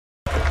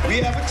We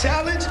have a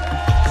challenge,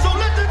 so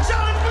let the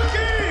challenge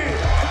begin!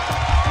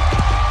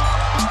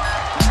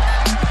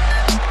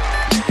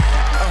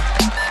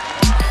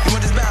 You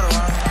want this battle,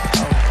 huh?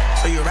 Oh,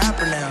 so you're a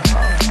rapper now?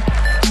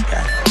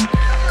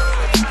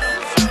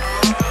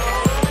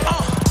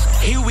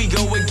 Here we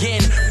go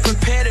again.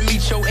 Prepare to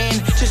meet your end.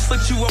 Just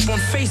looked you up on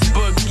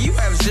Facebook. You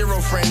have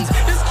 0 friends.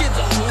 This kid's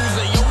a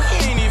loser. Yo,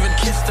 he ain't even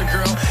kissed a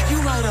girl. You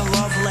write her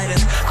love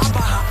letters. I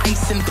buy her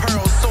ice and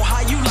pearls. So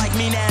how you like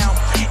me now?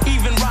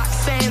 Even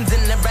Roxanne's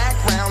in the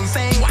background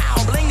saying, wow,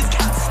 Bling's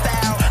got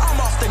style. I'm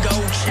off the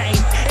gold chain.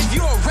 If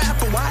you're a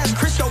rapper, why is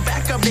Kris your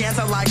backup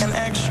dancer like an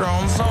extra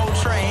on Soul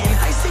Train?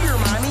 I see your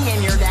mommy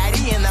and your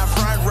daddy in the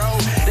front row.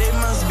 They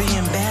must be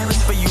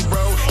embarrassed for you,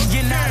 bro.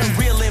 You're not a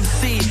real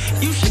MC.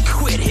 You should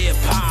quit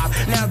hip-hop.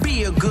 Now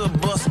be a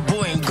good bus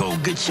boy and go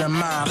get your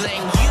mom. Bling,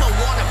 you don't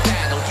want to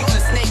battle. You're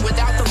the snake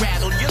without the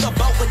rattle. You're the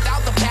boat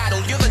without the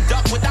paddle. You're the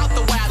duck without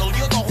the waddle.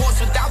 You're the horse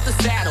without the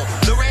saddle.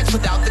 The ranch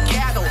without the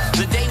cattle.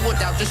 The day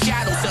without the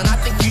shadow. Son, I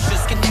think you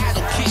should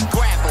skedaddle, kick,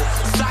 grapple.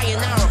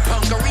 Sayonara,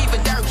 punk,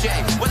 arrivederci.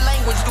 What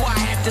language do I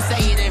have to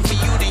say it in for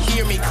you to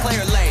hear me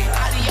clearly?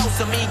 Adios,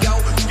 amigo.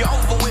 You're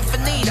over with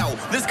finito.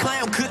 This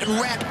clown couldn't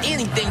rap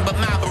anything but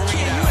my burrito.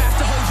 Yeah, you have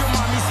to hold your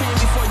mommy's hand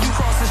before you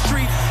cross the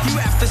street. You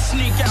have to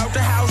sneak out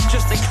the house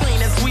just to clean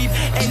and sweep.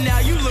 And now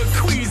you look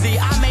queasy.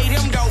 I made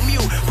him go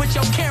mute. Put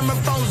your camera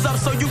phones up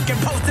so you can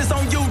post this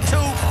on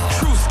YouTube.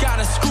 Truth's got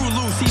a screw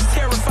loose. He's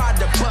terrified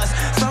to bust.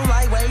 So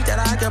lightweight that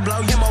I could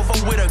blow him over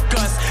with a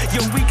gust.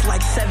 You're weak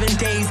like 7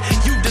 days.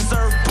 You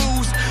deserve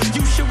booze.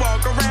 You should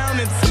walk around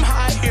in some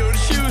high-heeled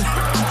shoes.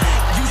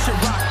 You should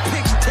rock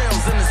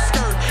pigtails in a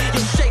skirt.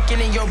 You're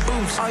shaking in your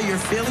boots. Are your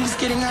feelings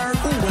getting hurt?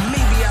 Ooh, well,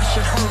 maybe I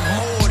should hurt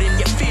more than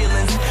your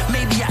feelings.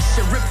 Maybe I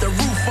should rip the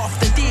roof off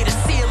the theater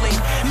ceiling.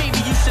 Maybe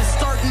you should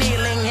start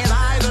kneeling and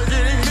either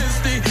getting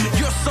misty.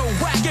 You're so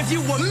whack. If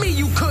you were me,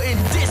 you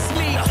couldn't diss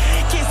me.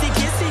 Kissy,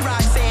 kissy,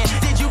 Roxanne.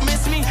 Did you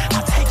miss me?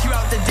 I'll take you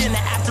out to dinner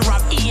after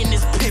I've eaten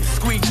this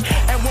pipsqueak.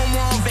 And when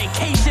we're on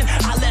vacation,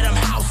 I let him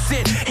house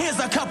sit. Here's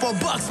a couple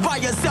bucks. Buy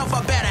yourself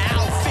a better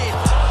outfit.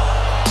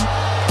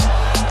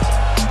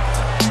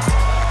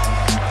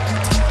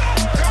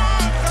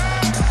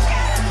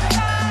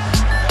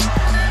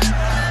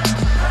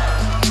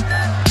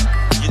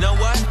 You know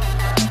what?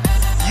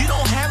 You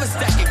don't have a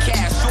stack of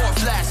cash or a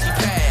flashy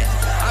pad.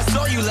 I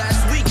saw you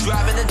last week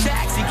driving a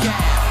taxi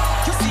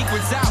cab. Your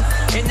secret's out,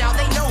 and now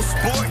they know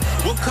sport.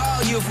 We'll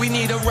call you if we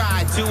need a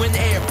ride to an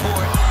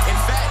airport. In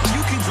fact,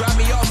 you can drop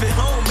me off at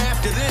home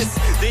after this.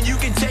 Then you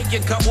can take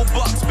your couple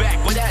bucks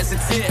back, but as a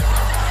tip.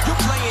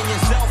 You're playing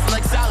yourself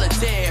like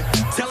solitaire,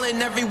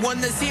 telling everyone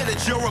that's here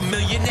that you're a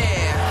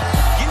millionaire.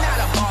 You're not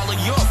a baller,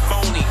 you're a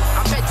phony.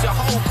 I bet your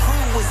whole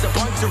crew was a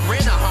bunch of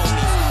renter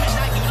homies. And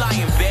now you lie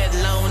in bed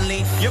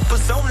lonely. Your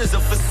persona's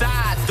a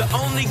facade. The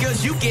only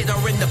girls you get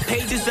are in the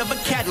pages of a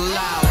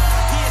catalog.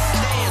 Here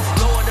stands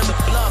Lord of the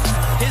Bluff.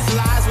 His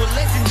lies were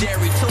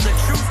legendary till the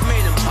truth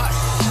made him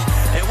hush.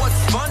 And what's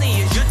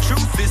funny is your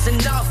truth is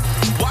enough.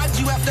 Why'd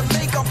you have to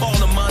make up all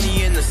the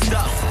money and the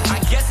stuff? I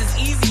guess it's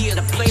easier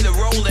to play the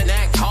role and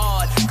act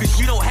hard, cause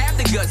you don't have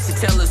the guts to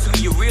tell us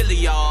who you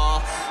really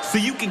are. So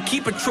you can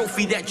keep a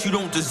trophy that you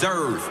don't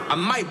deserve. I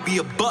might be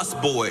a bus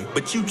boy,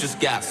 but you just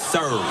got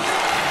served.